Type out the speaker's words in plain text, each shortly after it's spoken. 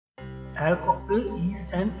Alcohol is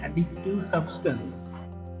an addictive substance.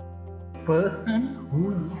 Person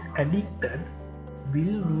who is addicted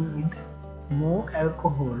will need more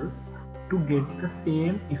alcohol to get the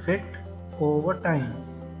same effect over time.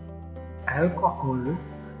 Alcohol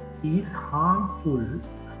is harmful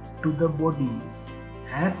to the body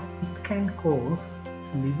as it can cause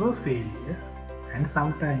liver failure and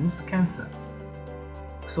sometimes cancer.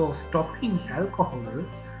 So stopping alcohol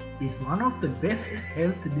is one of the best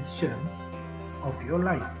health decisions of your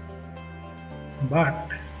life. But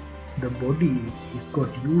the body is got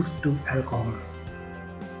used to alcohol.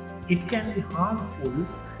 It can be harmful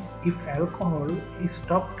if alcohol is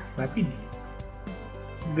stopped rapidly.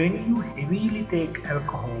 When you heavily take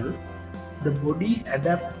alcohol, the body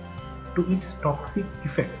adapts to its toxic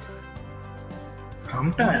effects.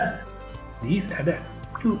 Sometimes these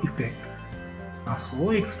adaptive effects are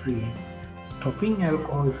so extreme, stopping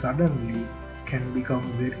alcohol suddenly can become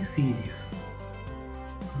very serious.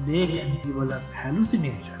 They can develop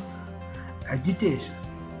hallucinations, agitation,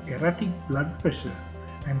 erratic blood pressure,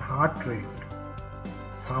 and heart rate.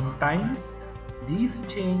 Sometimes these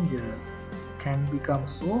changes can become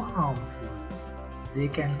so harmful they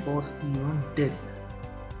can cause even death.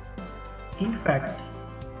 In fact,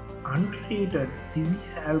 untreated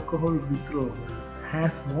severe alcohol withdrawal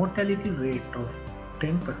has mortality rate of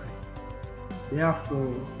 10%.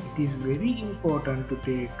 Therefore, it is very important to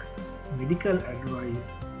take medical advice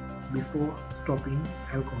before stopping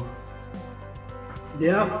alcohol.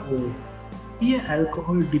 Therefore, severe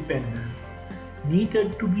alcohol dependence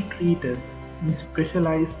needed to be treated in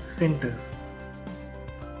specialized centers.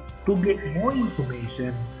 To get more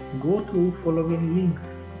information, go through following links.